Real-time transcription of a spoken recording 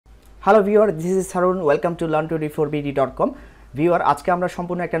Hello viewer, this is সারুন। Welcome to learn24bd.com। Viewer, আজকে আমরা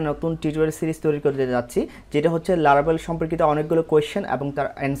সম্পূর্ণ একটা নতুন টিউটোরিয়াল সিরিজ তৈরি করতে যাচ্ছি, যেটা হচ্ছে লারাভেল সম্পর্কিত অনেকগুলো কোয়েশ্চেন এবং তার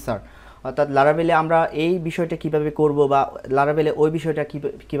অ্যান্সার। অর্থাৎ লারাভেলে আমরা এই বিষয়টা কিভাবে করব বা লারাভেলে ওই বিষয়টা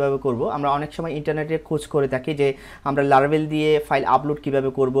কিভাবে করব, আমরা অনেক সময় ইন্টারনেটে খোঁজ করে থাকি যে আমরা লারাভেল দিয়ে ফাইল আপলোড কিভাবে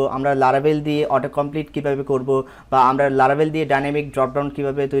করব, আমরা লারাভেল দিয়ে অটো কমপ্লিট কিভাবে করব, বা আমরা লারাভেল দিয়ে ডাইনামিক ড্রপডাউন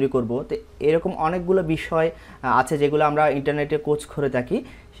কিভাবে তৈরি করব। তো এরকম অনেকগুলো বিষয় আছে যেগুলো আমরা ইন্টারনেটে খোঁজ করে থাকি।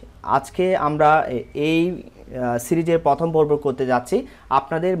 আজকে আমরা এই সিরিজের প্রথম পর্ব করতে যাচ্ছি।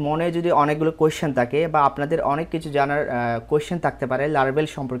 আপনাদের মনে যদি অনেকগুলো কোয়েশ্চেন থাকে বা আপনাদের অনেক কিছু জানার কোয়েশ্চেন থাকতে পারে লারাভেল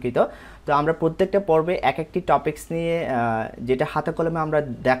সম্পর্কিত, তো আমরা প্রত্যেকটা পর্বে এক একটি টপিকস নিয়ে যেটা হাতে কলমে আমরা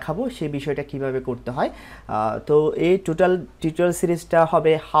দেখাবো সেই বিষয়টা কিভাবে করতে হয়। তো এই টোটাল টিউটোরিয়াল সিরিজটা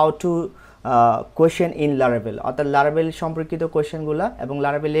হবে how to question in Laravel, অর্থাৎ লারাভেল সম্পর্কিত কোয়েশ্চেনগুলো এবং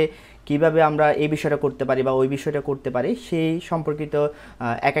লারাভেলে কিভাবে আমরা এই বিষয়টা করতে পারি বা ওই বিষয়টা করতে পারি সেই সম্পর্কিত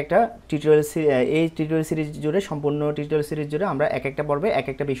এক একটা এই টিউটোরিয়াল সিরিজ জুড়ে, সম্পূর্ণ টিউটোরিয়াল সিরিজ জুড়ে আমরা এক একটা পর্বে এক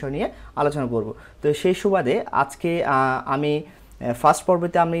একটা বিষয় নিয়ে আলোচনা করব। তো সেই সুবাদে আজকে আমি ফার্স্ট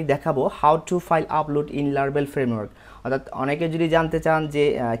পর্বতে আমি দেখাবো how to file upload in Laravel framework. অর্থাৎ অনেকে যদি জানতে চান যে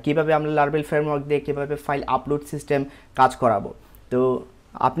কীভাবে আমরা লারাভেল ফ্রেমওয়ার্ক দিয়ে কীভাবে ফাইল আপলোড সিস্টেম কাজ করাবো, তো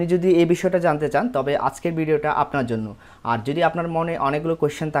আপনি যদি এই বিষয়টা জানতে চান তবে আজকের ভিডিওটা আপনার জন্য। আর যদি আপনার মনে অনেকগুলো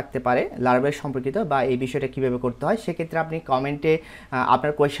কোয়েশ্চেন থাকতে পারে লারাভেল সম্পর্কিত বা এই বিষয়টা কীভাবে করতে হয়, সেক্ষেত্রে আপনি কমেন্টে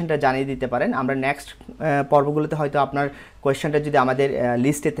আপনার কোয়েশ্চেনটা জানিয়ে দিতে পারেন। আমরা নেক্সট পর্বগুলোতে হয়তো আপনার কোয়েশ্চেনটা যদি আমাদের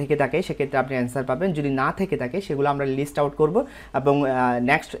লিস্টে থেকে থাকে সেক্ষেত্রে আপনি অ্যান্সার পাবেন, যদি না থেকে থাকে সেগুলো আমরা লিস্ট আউট করব এবং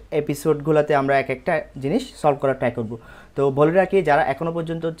নেক্সট এপিসোডগুলোতে আমরা এক একটা জিনিস সলভ করার ট্রাই করব। তো বলে রাখি, যারা এখনও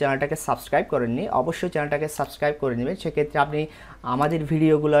পর্যন্ত চ্যানেলটাকে সাবস্ক্রাইব করেননি অবশ্যই চ্যানেলটাকে সাবস্ক্রাইব করে নেবেন, সেক্ষেত্রে আপনি আমাদের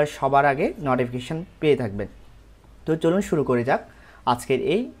ভিডিওগুলো সবার আগে নোটিফিকেশান পেয়ে থাকবেন। তো চলুন শুরু করে যাক আজকের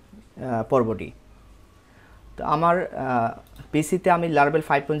এই পর্বটি। তো আমার পিসিতে আমি লারাভেল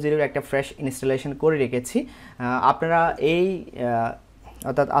 5.0 একটা ফ্রেশ ইনস্টলেশন করে রেখেছি। আপনারা এই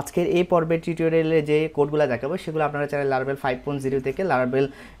অর্থাৎ আজকের এই পর্বের টিউটোরিয়ালে যে কোডগুলো দেখাবো সেগুলো আপনারা চাইলে লারাভেল 5.0 থেকে লারাভেল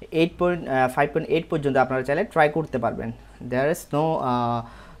 5.8 পর্যন্ত আপনারা চাইলে ট্রাই করতে পারবেন। There is no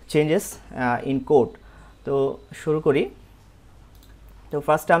changes in code. তো শুরু করি। তো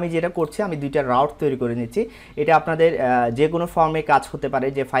ফার্স্টে আমি যেটা করছি, আমি দুইটা রাউট তৈরি করে নিচ্ছি। এটা আপনাদের যে কোনো ফর্মে কাজ হতে পারে,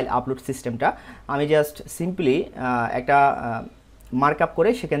 যে ফাইল আপলোড সিস্টেমটা। আমি জাস্ট সিম্পলি একটা মার্কআপ করে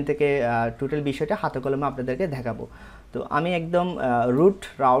সেখান থেকে টোটাল বিষয়টা হাতে কলমে আপনাদেরকে দেখাবো। তো আমি একদম রুট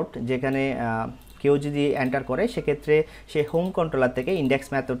রাউট, যেখানে কেউ যদি এন্টার করে সেক্ষেত্রে সে হোম কন্ট্রোলার থেকে ইন্ডেক্স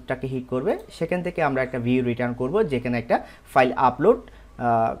মেথডটাকে হিট করবে, সেখান থেকে আমরা একটা ভিউ রিটার্ন করব, যেখানে একটা ফাইল আপলোড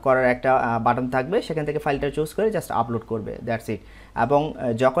করার একটা বাটন থাকবে, সেখান থেকে ফাইলটা চুজ করে জাস্ট আপলোড করবে, দ্যাটস ইট। এবং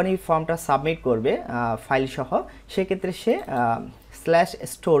যখনই ফর্মটা সাবমিট করবে ফাইল সহ, সেক্ষেত্রে সে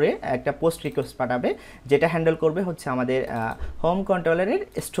 /স্টোরে একটা পোস্ট রিকোয়েস্ট পাঠাবে, যেটা হ্যান্ডেল করবে হচ্ছে আমাদের হোম কন্ট্রোলারের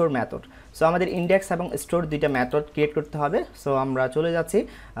স্টোর মেথড। সো আমাদের ইন্ডেক্স এবং স্টোর দুইটা মেথড ক্রিয়েট করতে হবে। সো আমরা চলে যাচ্ছি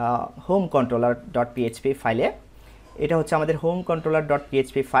হোম কন্ট্রোলার .php ফাইলে। এটা হচ্ছে আমাদের হোম কন্ট্রোলার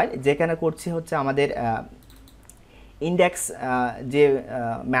 .php ফাইল, যেখানে করছি হচ্ছে আমাদের ইন্ডেক্স যে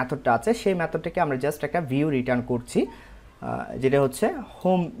মেথডটা আছে সেই মেথডটাকে আমরা জাস্ট একটা ভিউ রিটার্ন করছি, যেটা হচ্ছে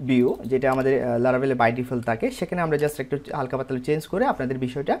হোম ভিউ, যেটা আমাদের লারাভেলে বাই ডিফল্ট থাকে। সেখানে আমরা জাস্ট একটু হালকা পাতলা চেঞ্জ করে আপনাদের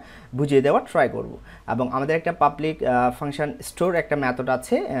বিষয়টা বুঝিয়ে দেওয়ার ট্রাই করব। এবং আমাদের একটা পাবলিক ফাংশন স্টোর একটা মেথড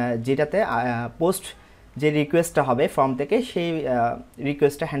আছে, যেটাতে পোস্ট যে রিকোয়েস্টটা হবে ফর্ম থেকে, সেই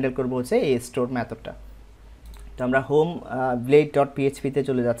রিকোয়েস্টটা হ্যান্ডেল করবো হচ্ছে এই স্টোর মেথডটা। তো আমরা হোম blade.php-তে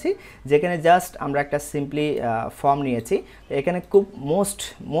চলে যাচ্ছি, যেখানে জাস্ট আমরা একটা সিম্পলি ফর্ম নিয়েছি। এখানে খুব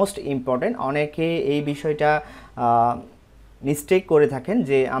মোস্ট ইম্পর্টেন্ট, অনেকে এই বিষয়টা মিস্টেক করে থাকেন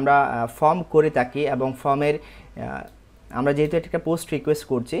যে আমরা ফর্ম করে থাকি এবং ফর্মের আমরা যেহেতু একটা পোস্ট রিকোয়েস্ট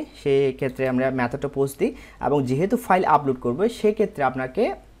করছি সেই ক্ষেত্রে আমরা মেথডটা পোস্ট দিই, এবং যেহেতু ফাইল আপলোড করবো সেক্ষেত্রে আপনাকে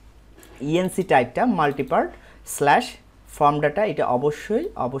ইএনসি টাইপটা মাল্টিপার্ট /ফর্ম ডাটা এটা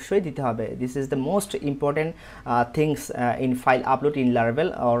অবশ্যই দিতে হবে। This is the most important things in file upload in Laravel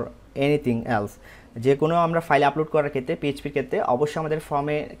or anything else. যে কোনো আমরা ফাইল আপলোড করার ক্ষেত্রে পিএইচপির ক্ষেত্রে অবশ্যই আমাদের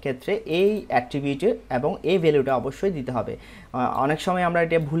ফর্মের ক্ষেত্রে এই অ্যাট্রিবিউট এবং এই ভ্যালুটা অবশ্যই দিতে হবে। অনেক সময় আমরা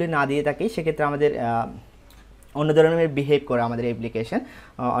এটা ভুলে না দিয়ে থাকি, সেক্ষেত্রে আমাদের অন্য ধরনের বিহেভ করে আমাদের অ্যাপ্লিকেশন,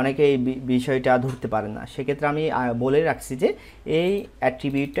 অনেকে এই বিষয়টা ধরতে পারেন না। সেক্ষেত্রে আমি বলে রাখছি যে এই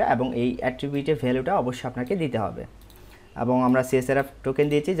অ্যাট্রিবিউটটা এবং এই অ্যাট্রিবিউটের ভ্যালুটা অবশ্যই আপনাকে দিতে হবে। এবং আমরা CSRF টোকেন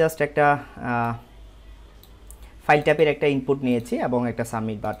দিয়েছি, জাস্ট একটা ফাইল টাইপের একটা ইনপুট নিয়েছি এবং একটা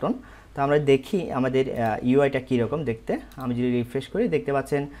সাবমিট বাটন। তো আমরা দেখি আমাদের ইউআইটা কীরকম দেখতে। আমি যদি রিফ্রেশ করি দেখতে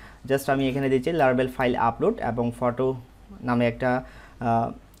পাচ্ছেন জাস্ট আমি এখানে দিয়েছি লারাভেল ফাইল আপলোড এবং ফটো নামে একটা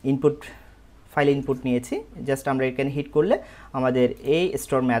ফাইল ইনপুট নিয়েছি। জাস্ট আমরা এখানে হিট করলে আমাদের এই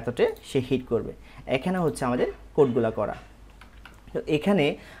স্টোর মেথডে সে হিট করবে। এখানে হচ্ছে আমাদের কোডগুলো করা। তো এখানে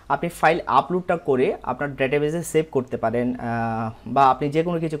আপনি ফাইল আপলোডটা করে আপনার ডেটাবেসে সেভ করতে পারেন, বা আপনি যে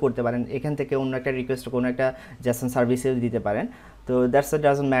কোনো কিছু করতে পারেন। এখান থেকে অন্য একটা রিকোয়েস্ট কোনো একটা জেসন সার্ভিসেও দিতে পারেন। তো দ্যাটস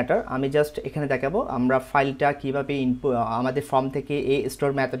ডাজন্ট ম্যাটার। আমি জাস্ট এখানে দেখাবো আমরা ফাইলটা কীভাবে আমাদের ফর্ম থেকে এই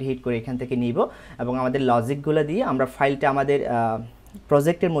স্টোর মেথড হিট করে এখান থেকে নিব এবং আমাদের লজিকগুলো দিয়ে আমরা ফাইলটা আমাদের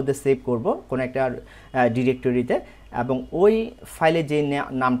প্রজেক্টের মধ্যে সেভ করব কোনো একটা ডিরেক্টরিতে, এবং ওই ফাইলে যে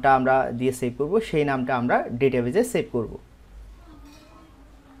নামটা আমরা দিয়ে সেভ করব সেই নামটা আমরা ডেটাবেসে সেভ করব।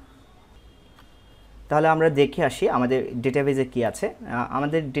 তাহলে আমরা দেখে আসি আমাদের ডেটাবেসে কি আছে।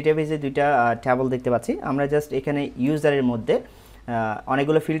 আমাদের ডেটাবেসে দুইটা ট্যাবল দেখতে পাচ্ছি। আমরা জাস্ট এখানে ইউজারের মধ্যে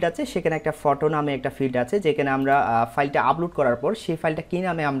অনেকগুলো ফিল্ড আছে, সেখানে একটা ফটো নামে একটা ফিল্ড আছে যেখানে আমরা ফাইলটা আপলোড করার পর সেই ফাইলটা কী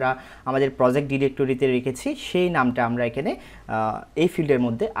নামে আমরা আমাদের প্রজেক্ট ডিরেক্টরিতে রেখেছি সেই নামটা আমরা এখানে এই ফিল্ডের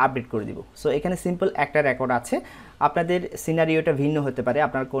মধ্যে আপডেট করে দিব। সো এখানে সিম্পল একটা রেকর্ড আছে। আপনাদের সিনারিওটা ভিন্ন হতে পারে,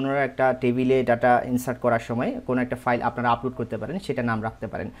 আপনার কোনো একটা টেবিলে ডাটা ইনসার্ট করার সময় কোনো একটা ফাইল আপনারা আপলোড করতে পারেন, সেটা নাম রাখতে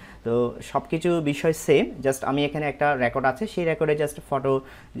পারেন। তো সব কিছু বিষয় সেম, জাস্ট আমি এখানে একটা রেকর্ড আছে, সেই রেকর্ডে জাস্ট ফটো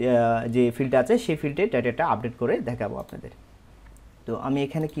যে ফিল্ডটা আছে সেই ফিল্ডে ডাটাটা আপডেট করে দেখাবো আপনাদের। তো আমি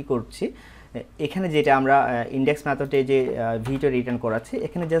এখানে কি করছি, এখানে যেটা আমরা ইন্ডেক্স মেথডে যে ভিটা রিটার্ন করাচ্ছি,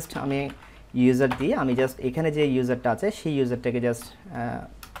 এখানে জাস্ট আমি ইউজার দিয়ে আমি জাস্ট এখানে যে ইউজারটা আছে সেই ইউজারটাকে জাস্ট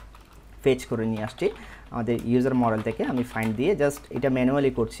ফেচ করে নিয়ে আসছি আমাদের ইউজার মডেল থেকে। আমি ফাইন্ড দিয়ে জাস্ট এটা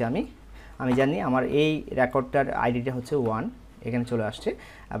ম্যানুয়ালি করছি। আমি জানি আমার এই রেকর্ডটার আইডিটা হচ্ছে 1, এখানে চলে আসছে,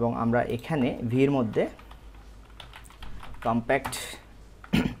 এবং আমরা এখানে ভির মধ্যে কম্প্যাক্ট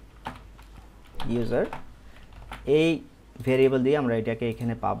ইউজার এই ভেরিয়েবল দিয়ে আমরা এটাকে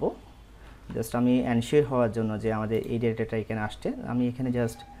এখানে পাবো। জাস্ট আমি এনশিওর হওয়ার জন্য যে আমাদের এই ডেটাটা এখানে আসছে, আমি এখানে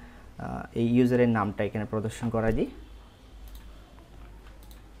জাস্ট এই ইউজারের নামটা এখানে প্রদর্শন করা দিই।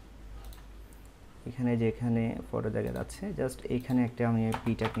 এখানে যেখানে ফটো দেখা যাচ্ছে জাস্ট এখানে একটা আমি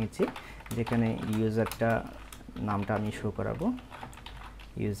পিটাক নিচ্ছি যেখানে ইউজারটা নামটা আমি শো করাবো,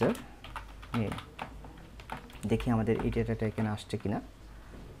 ইউজার নেম। দেখি আমাদের এই ডেটাটা এখানে আসছে কিনা।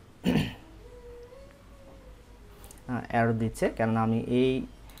 এরর দিচ্ছে কারণ আমি এই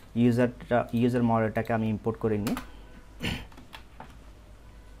ইউজার মডেলটাকে আমি ইম্পোর্ট করে নিই।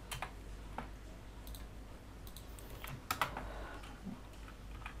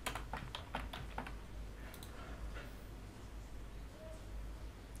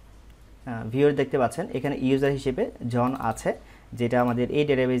 ভিউয়ার দেখতে পাচ্ছেন এখানে ইউজার হিসেবে জন আছে, যেটা আমাদের এই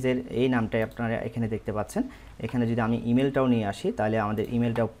ডেটাবেসের এই নামটাই আপনারা এখানে দেখতে পাচ্ছেন। এখানে যদি আমি ইমেলটাও নিয়ে আসি তাহলে আমাদের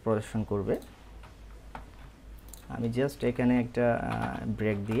ইমেলটাও প্রদর্শন করবে। আমি জাস্ট এখানে একটা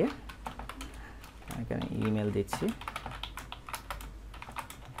ব্রেক দিয়ে এখানে ইমেল দিচ্ছি।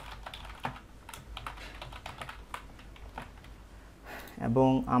 এবং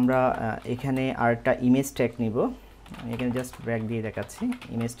আমরা এখানে আরেকটা ইমেজ ট্যাগ নিব। আমি এখানে জাস্ট ব্রেক দিয়ে দেখাচ্ছি,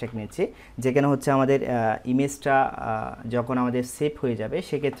 ইমেজ ট্যাগ নিচ্ছি যেখানে হচ্ছে আমাদের ইমেজটা যখন আমাদের সেভ হয়ে যাবে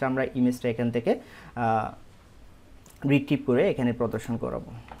সেক্ষেত্রে আমরা ইমেজটা এখান থেকে রিট্রিভ করে এখানে প্রদর্শন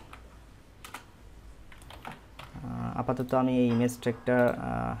করাবো। আপাতত আমি এই ইমেজ ট্যাগটা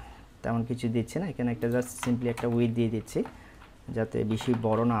তেমন কিছু দিচ্ছি না, এখানে একটা জাস্ট সিম্পলি একটা উইথ দিয়ে দিচ্ছি যাতে বেশি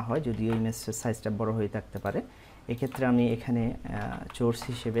বড় না হয়, যদিও ইমেজের সাইজটা বড় হয়ে থাকতে পারে। এক্ষেত্রে আমি এখানে সোর্স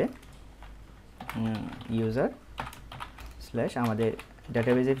হিসেবে ইউজার স্ল্যাশ আমাদের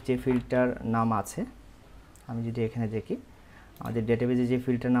ডেটাবেজের যে ফিল্ডটার নাম আছে, আমি যদি এখানে দেখি আমাদের ডেটাবেজে যে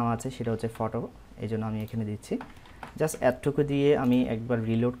ফিল্ডটার নাম আছে সেটা হচ্ছে ফটো, এই জন্য আমি এখানে দিচ্ছি। জাস্ট এতটুকু দিয়ে আমি একবার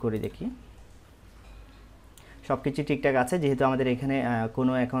রিলোড করে দেখি সব কিছু ঠিকঠাক আছে। যেহেতু আমাদের এখানে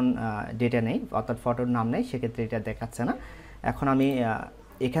কোনো এখন ডেটা নেই অর্থাৎ ফটোর নাম নেই, সেক্ষেত্রে এটা দেখাচ্ছে না। এখন আমি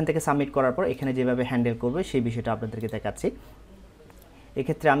এখান থেকে সাবমিট করার পর এখানে যেভাবে হ্যান্ডেল করবে সেই বিষয়টা আপনাদেরকে দেখাচ্ছি।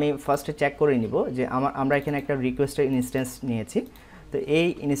 এক্ষেত্রে আমি ফার্স্টে চেক করে নিব যে আমরা এখানে একটা রিকোয়েস্টের ইনস্ট্যান্স নিয়েছি। তো এই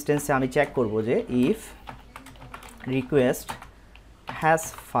ইনস্ট্যান্সে আমি চেক করব যে if request has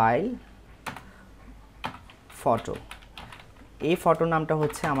file photo, এই ফটো নামটা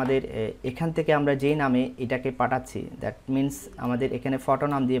হচ্ছে আমাদের এখান থেকে আমরা যেই নামে এটাকে পাঠাচ্ছি, দ্যাট মিন্স আমাদের এখানে ফটো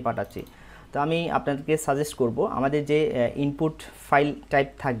নাম দিয়ে পাঠাচ্ছি। তো আমি আপনাদেরকে সাজেস্ট করব আমাদের যে ইনপুট ফাইল টাইপ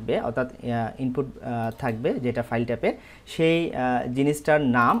থাকবে অর্থাৎ ইনপুট থাকবে যেটা ফাইল টাইপের, সেই জিনিসটার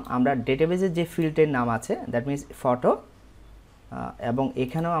নাম আমরা ডেটাবেজের যে ফিল্ডের নাম আছে দ্যাট মিন্স ফটো, এবং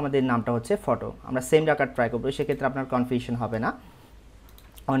এখানেও আমাদের নামটা হচ্ছে ফটো, আমরা সেম রাখার ট্রাই করবো, সেক্ষেত্রে আপনার কনফিউশন হবে না।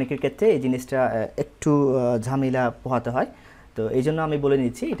 অনেকের ক্ষেত্রে এই জিনিসটা একটু ঝামেলা পোহাতে হয়, তো এই জন্য আমি বলে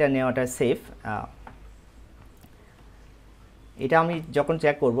নিচ্ছি এটা নেওয়াটা সেফ। এটা আমি যখন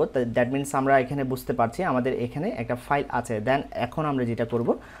চেক করব দ্যাট মিন্স আমরা এখানে বুঝতে পারছি আমাদের এখানে একটা ফাইল আছে। দেন এখন আমরা যেটা করব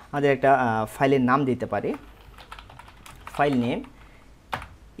আমাদের একটা ফাইলের নাম দিতে পারি, ফাইল নেম।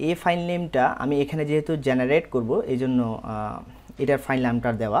 এই ফাইল নেমটা আমি এখানে যেহেতু জেনারেট করব এই জন্য এটার ফাইল নামটা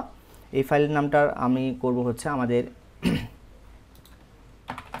দেওয়া। এই ফাইল নামটার আমি করব হচ্ছে আমাদের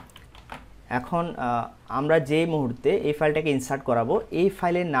এখন আমরা যে মুহূর্তে এই ফাইলটাকে ইনসার্ট করাবো, এই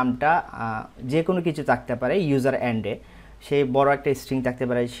ফাইলের নামটা যে কোনো কিছু থাকতে পারে ইউজার এন্ডে, সেই বড় একটা স্ট্রিং থাকতে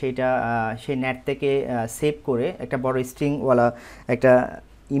পারে, সেটা সেই নেট থেকে সেভ করে একটা বড় স্ট্রিংওয়ালা একটা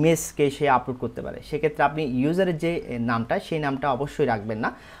ইমেজকে সে আপলোড করতে পারে। সেক্ষেত্রে আপনি ইউজারের যে নামটা, সেই নামটা অবশ্যই রাখবেন না,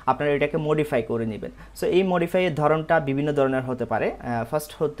 আপনারা এটাকে মডিফাই করে নেবেন। সো এই মডিফাইয়ের ধরনটা বিভিন্ন ধরনের হতে পারে।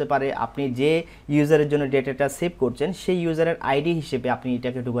 ফার্স্ট হতে পারে আপনি যে ইউজারের জন্য ডেটাটা সেভ করছেন সেই ইউজারের আইডি হিসেবে আপনি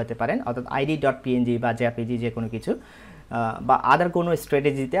এটাকে ঢুকাতে পারেন, অর্থাৎ id.png বা jpg যে কোনো কিছু, বা আদার কোনো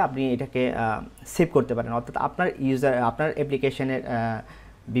স্ট্র্যাটেজিতে আপনি এটাকে সেভ করতে পারেন, অর্থাৎ আপনার আপনার অ্যাপ্লিকেশনের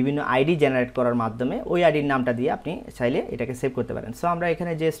বিভিন্ন আইডি জেনারেট করার মাধ্যমে ওই আইডির নামটা দিয়ে আপনি চাইলে এটাকে সেভ করতে পারেন। সো আমরা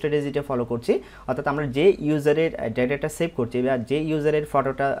এখানে যে স্ট্র্যাটেজিটা ফলো করছি, অর্থাৎ আমরা যে ইউজারের ডেটাটা সেভ করছি বা যে ইউজারের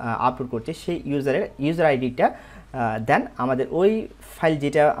ফটোটা আপলোড করছি সেই ইউজার আইডিটা দেন আমাদের ওই ফাইল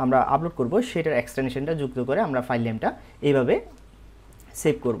যেটা আমরা আপলোড করব সেটার এক্সটেনশনটা যুক্ত করে আমরা ফাইল নেমটা এইভাবে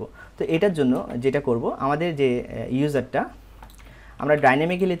সেভ করব। তো এটার জন্য যেটা করব, আমাদের যে ইউজারটা আমরা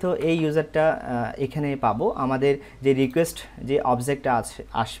ডাইনামিক্যালি তো এই ইউজারটা এখানে পাবো, আমাদের যে রিকোয়েস্ট যে অবজেক্টটা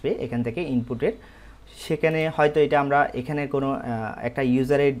আসবে এখান থেকে ইনপুটের, সেখানে হয়তো এটা আমরা এখানে কোনো একটা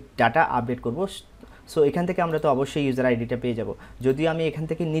ইউজারের ডাটা আপডেট করব। সো এখান থেকে আমরা তো অবশ্যই ইউজার আইডিটা পেয়ে যাব, যদিও আমি এখান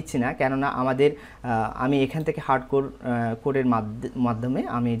থেকে নিচ্ছি না, কেননা আমি এখান থেকে কোডের মাধ্যমে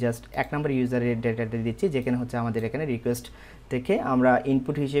আমি জাস্ট 1 নম্বর ইউজারের ডেটাটা দিচ্ছি, যেখানে হচ্ছে আমাদের এখানে রিকোয়েস্ট থেকে আমরা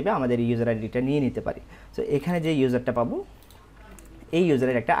ইনপুট হিসেবে আমাদের ইউজার আইডিটা নিয়ে নিতে পারি। সো এখানে যে ইউজারটা পাবো এই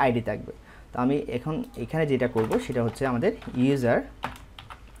ইউজারের একটা আইডি থাকবে। তো আমি এখানে যেটা করব সেটা হচ্ছে আমাদের ইউজার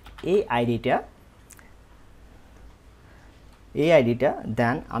এই আইডিটা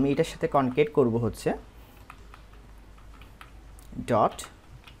দেন আমি এটার সাথে কনকেট করব হচ্ছে ডট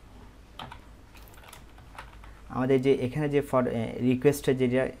আমাদের যে এখানে যে রিকোয়েস্টের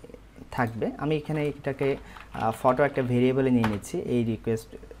যেটা থাকবে, আমি এখানে এটাকে ফটো একটা ভেরিয়েবলে নিয়ে নিচ্ছি, এই রিকোয়েস্ট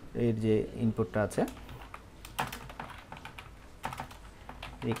এর যে ইনপুটটা আছে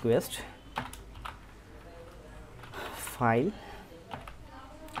রিকোয়েস্ট ফাইল,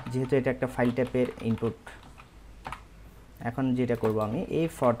 যেহেতু এটা একটা ফাইল টাইপের ইনপুট। এখন যেটা করব আমি এই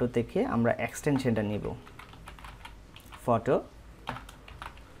ফটো থেকে আমরা এক্সটেনশনটা নিব, photo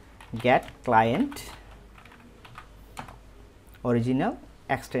gate client original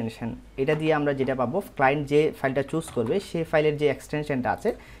extension, এটা দিয়ে আমরা যেটা পাবো ক্লায়েন্ট যে ফাইলটা চুজ করবে সেই ফাইলের যে এক্সটেনশনটা আছে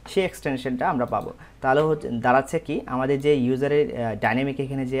সেই এক্সটেনশনটা আমরা পাবো। তাহলে দাঁড়াচ্ছে কি, আমাদের যে ইউজারের ডাইনামিক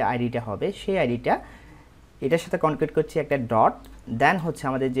এখানে যে আইডিটা হবে সেই আইডিটা এটার সাথে কনকেট করছি একটা ডট, দেন হচ্ছে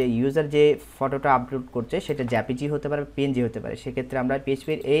আমাদের যে ইউজার যে ফটোটা আপলোড করছে সেটা জেপিজি হতে পারে, পিএনজি হতে পারে। সেক্ষেত্রে আমরা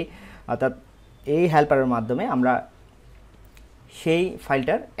পিএইচপির অর্থাৎ এই হেল্পারের মাধ্যমে আমরা সেই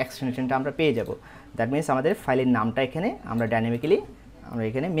ফাইলটার এক্সটেনশনটা আমরা পেয়ে যাব। দ্যাট মিনস আমাদের ফাইলের নামটা এখানে আমরা ডাইনামিক্যালি আমরা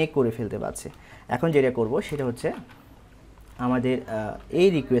এখানে মেক করে ফেলতে পারছি। এখন যেটা করব সেটা হচ্ছে আমাদের এই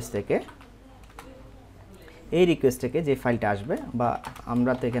রিকোয়েস্ট থেকে যে ফাইলটা আসবে, বা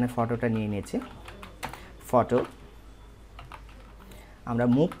আমরা তো এখানে ফটোটা নিয়ে নিয়েছি, ফটো আমরা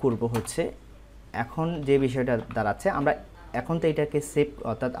মুভ করব হচ্ছে, এখন যে বিষয়টা দাঁড়াচ্ছে আমরা এখন তো এটাকে সেভ,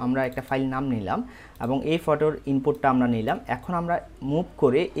 অর্থাৎ আমরা একটা ফাইল নাম নিলাম এবং এই ফটোর ইনপুটটা আমরা নিলাম। এখন আমরা মুভ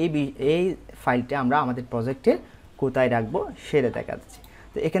করে এই ফাইলটা আমরা আমাদের প্রজেক্টে কোথায় রাখবো সেটা দেখা যাচ্ছে।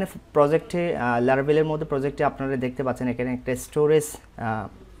 তো এখানে প্রজেক্টে লারাভেলের মধ্যে প্রজেক্টে আপনারা দেখতে পাচ্ছেন এখানে একটা স্টোরেজ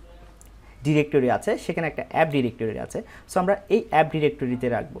ডিরেক্টরি আছে, সেখানে একটা অ্যাপ ডিরেক্টরি আছে। সো আমরা এই অ্যাপ ডিরেক্টরিতে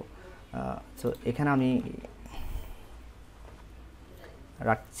রাখবো। সো এখানে আমি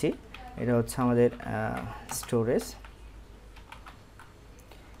রাখছি, এটা হচ্ছে আমাদের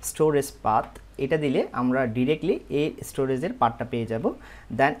স্টোরেজ পাথ, এটা দিলে আমরা ডিরেক্টলি এই স্টোরেজের পার্টটা পেয়ে যাব।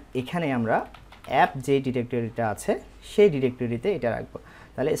 দেন এখানে আমরা অ্যাপ যে ডিরেক্টরিটা আছে সেই ডিরেক্টরিতে এটা রাখবো।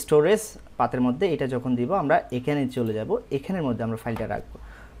 তাহলে স্টোরেজ পাথের মধ্যে এটা যখন দিব আমরা এখানে চলে যাব, এখানের মধ্যে আমরা ফাইলটা রাখবো।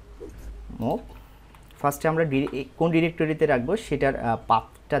 ফার্স্টে আমরা কোন ডিরেক্টরিতে রাখবো সেটার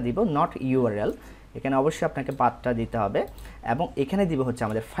পাথটা দিব, নট ইউআরএল, এখানে অবশ্যই আপনাকে পাথটা দিতে হবে। এবং এখানে দিব হচ্ছে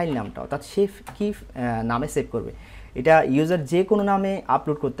আমাদের ফাইল নামটা, অর্থাৎ সে কি নামে সেভ করবে। এটা ইউজার যে কোনো নামে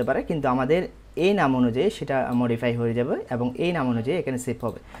আপলোড করতে পারে, কিন্তু আমাদের এই নাম অনুযায়ী সেটা মডিফাই হয়ে যাবে এবং এই নাম অনুযায়ী এখানে সেভ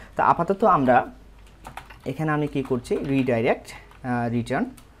হবে। তো আপাতত আমরা এখানে আমি কি করছি, রিডাইরেক্ট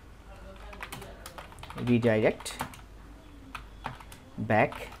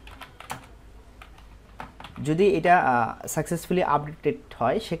ব্যাক। যদি এটা সাকসেসফুলি আপডেটেড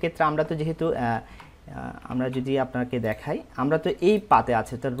হয় সেক্ষেত্রে আমরা তো যেহেতু আমরা যদি আপনাকে দেখাই, আমরা তো এই পাতে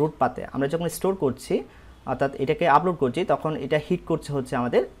আছে, তার রুট পাতে আমরা যখন স্টোর করছি অর্থাৎ এটাকে আপলোড করছি তখন এটা হিট করছে হচ্ছে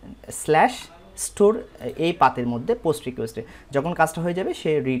আমাদের /store এই পাতের মধ্যে পোস্ট রিকোয়েস্টে। যখন কাজটা হয়ে যাবে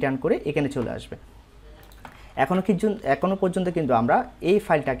সে রিটার্ন করে এখানে চলে আসবে। এখনও পর্যন্ত কিন্তু আমরা এই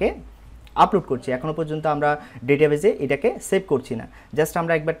ফাইলটাকে আপলোড করছি, এখনও পর্যন্ত আমরা ডেটাবেজে এটাকে সেভ করছি না। জাস্ট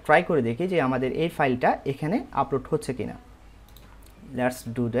আমরা একবার ট্রাই করে দেখি যে আমাদের এই ফাইলটা এখানে আপলোড হচ্ছে কিনা। Let's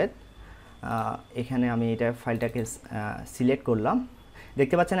do that. এখানে আমি এটা ফাইলটাকে সিলেক্ট করলাম।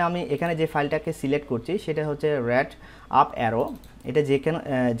 দেখতে পাচ্ছেন আমি এখানে যে ফাইলটাকে সিলেক্ট করছি সেটা হচ্ছে রেড আপ অ্যারো। এটা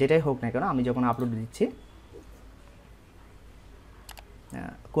যেটাই হোক না কেন, আমি যখন আপলোড দিচ্ছি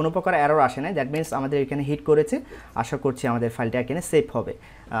কোনো প্রকার এরর আসে না, দ্যাট মিনস আমাদের এখানে হিট করেছে। আশা করছি আমাদের ফাইলটা এখানে সেভ হবে।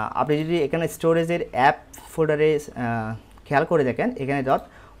 আপনি যদি এখানে স্টোরেজের অ্যাপ ফোল্ডারে খেয়াল করে দেখেন, এখানে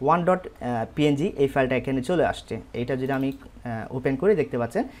 .1.png এই ফাইলটা এখানে চলে আসছে। এইটা যদি আমি ওপেন করে দেখতে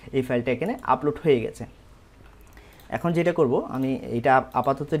পাচ্ছেন এই ফাইলটা এখানে আপলোড হয়ে গেছে। এখন যেটা করব, আমি এটা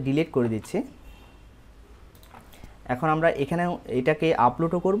আপাতত ডিলিট করে দিচ্ছি। এখন আমরা এখানে এটাকে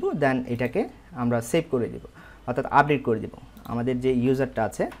আপলোডও করব, দেন এটাকে আমরা সেভ করে দেব, অর্থাৎ আপডেট করে দেব। আমাদের যে ইউজারটা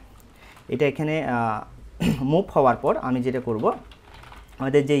আছে এটা এখানে মুভ হওয়ার পর আমি যেটা করব,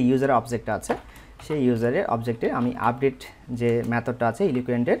 আমাদের যে ইউজার অবজেক্টটা আছে সেই ইউজারের অবজেক্টে আমি আপডেট যে মেথডটা আছে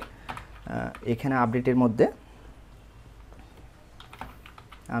ইলিকুয়েন্টের, এখানে আপডেটের মধ্যে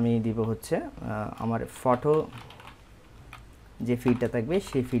আমি দিব হচ্ছে আমার ফটো যে ফিডটা থাকবে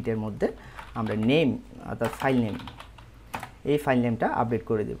সেই ফিডের মধ্যে আমরা নেম অর্থাৎ ফাইল নেম, এই ফাইল নেমটা আপডেট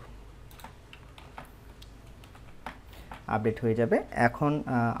করে দেব। আপডেট হয়ে যাবে। এখন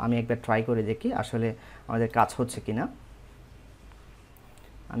আমি একবার ট্রাই করে দেখি আসলে আমাদের কাজ হচ্ছে কিনা।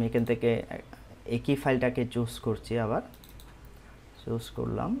 আমি এখান থেকে একই ফাইলটাকে চুজ করছি, আবার চুজ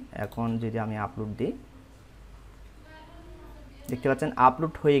করলাম। এখন যদি আমি আপলোড দিই, দেখতে পাচ্ছেন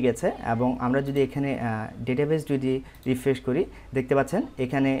আপলোড হয়ে গেছে। এবং আমরা যদি এখানে ডেটাবেস যদি রিফ্রেশ করি, দেখতে পাচ্ছেন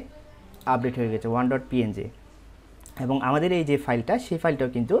এখানে আপডেট হয়ে গেছে 1.png। এবং আমাদের এই যে ফাইলটা সেই ফাইলটাও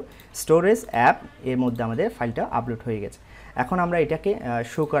কিন্তু স্টোরেজ অ্যাপ এর মধ্যে আমাদের ফাইলটা আপলোড হয়ে গেছে। এখন আমরা এটাকে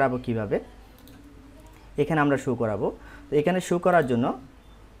শো করাবো কিভাবে, এখানে আমরা শো করাবো। তো এখানে শো করার জন্য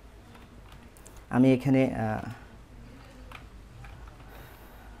আমি এখানে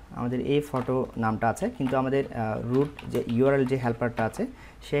আমাদের এই ফটো নামটা আছে, কিন্তু আমাদের রুট যে ইউআরএল যে হেল্পারটা আছে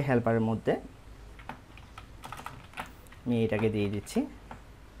সেই হেল্পারের মধ্যে আমি এটাকে দিয়ে দিচ্ছি।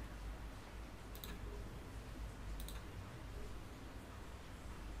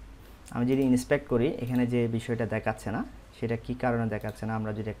 আমি যদি ইন্সপেক্ট করি, এখানে যে বিষয়টা দেখাচ্ছে না সেটা কি কারণে দেখাচ্ছে না,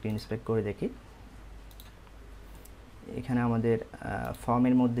 আমরা যদি একটু ইন্সপেক্ট করে দেখি। এখানে আমাদের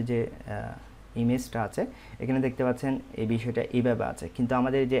ফর্মের মধ্যে যে ইমেজটা আছে এখানে দেখতে পাচ্ছেন এই বিষয়টা এইভাবে আছে, কিন্তু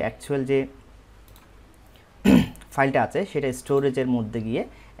আমাদের যে অ্যাকচুয়াল যে ফাইলটা আছে সেটা স্টোরেজের মধ্যে গিয়ে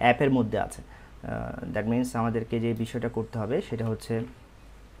অ্যাপের মধ্যে আছে। দ্যাট মিনস আমাদেরকে যে বিষয়টা করতে হবে সেটা হচ্ছে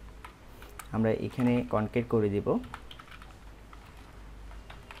আমরা এখানে কনকেট করে দিব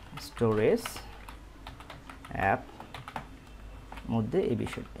স্টোরেজ অ্যাপ মধ্যে এই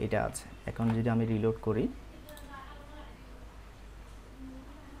বিষয় এটা আছে। এখন যদি আমি রিলোড করি,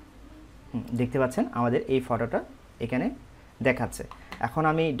 দেখতে পাচ্ছেন আমাদের এই ফটোটা এখানে দেখাচ্ছে। এখন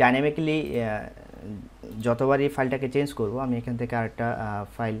আমি ডাইনামিক্যালি যতবারই ফাইলটাকে চেঞ্জ করব, আমি এখান থেকে আরেকটা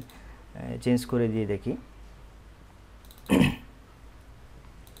ফাইল চেঞ্জ করে দিয়ে দেখি।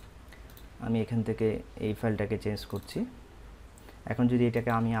 আমি এখান থেকে এই ফাইলটাকে চেঞ্জ করছি। এখন যদি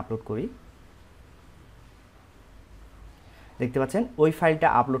এটাকে আমি আপলোড করি, দেখতে পাচ্ছেন ওই ফাইলটা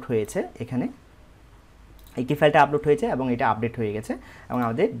আপলোড হয়েছে, এখানে একই ফাইলটা আপলোড হয়েছে এবং এটা আপডেট হয়ে গেছে। এবং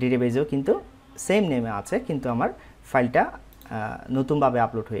আমাদের ডেটাবেজেও কিন্তু সেম নেমে আছে, কিন্তু আমার ফাইলটা নতুনভাবে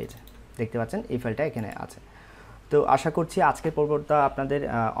আপলোড হয়েছে। দেখতে পাচ্ছেন এই ফাইলটা এখানে আছে। তো আশা করছি আজকের পর্বটা আপনাদের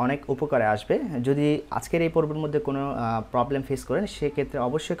অনেক উপকারে আসবে। যদি আজকের এই পর্বের মধ্যে কোনো প্রবলেম ফেস করেন সেক্ষেত্রে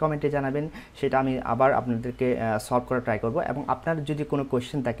অবশ্যই কমেন্টে জানাবেন, সেটা আমি আবার আপনাদেরকে সলভ করার ট্রাই করব। এবং আপনার যদি কোনো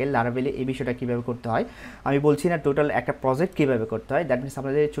কোয়েশ্চেন থাকে লারাভেলে এই বিষয়টা কীভাবে করতে হয়, আমি বলছি না টোটাল একটা প্রজেক্ট কীভাবে করতে হয়, দ্যাট মিনস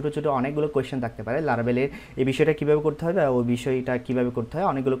আপনাদের ছোটো ছোটো অনেকগুলো কোয়েশ্চেন থাকতে পারে লারাভেলের এই বিষয়টা কীভাবে করতে হয় বা ওই বিষয়টা কীভাবে করতে হয়,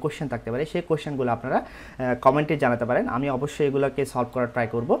 অনেকগুলো কোয়েশ্চেন থাকতে পারে। সেই কোয়েশ্চেনগুলো আপনারা কমেন্টে জানাতে পারেন, আমি অবশ্যই এগুলোকে সলভ করার ট্রাই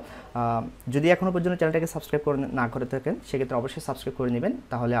করব। যদি এখনও পর্যন্ত চ্যানেলটাকে সাবস্ক্রাইব না করে থাকেন সেক্ষেত্রে অবশ্যই সাবস্ক্রাইব করে নেবেন,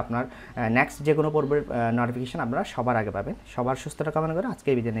 তাহলে আপনার নেক্সট যে কোনো পর্বের নোটিফিকেশন আপনারা সবার আগে পাবেন। সবার সুস্থতা কামনা করে আজকে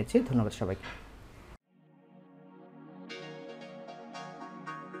বিদায় নিচ্ছি। ধন্যবাদ সবাইকে।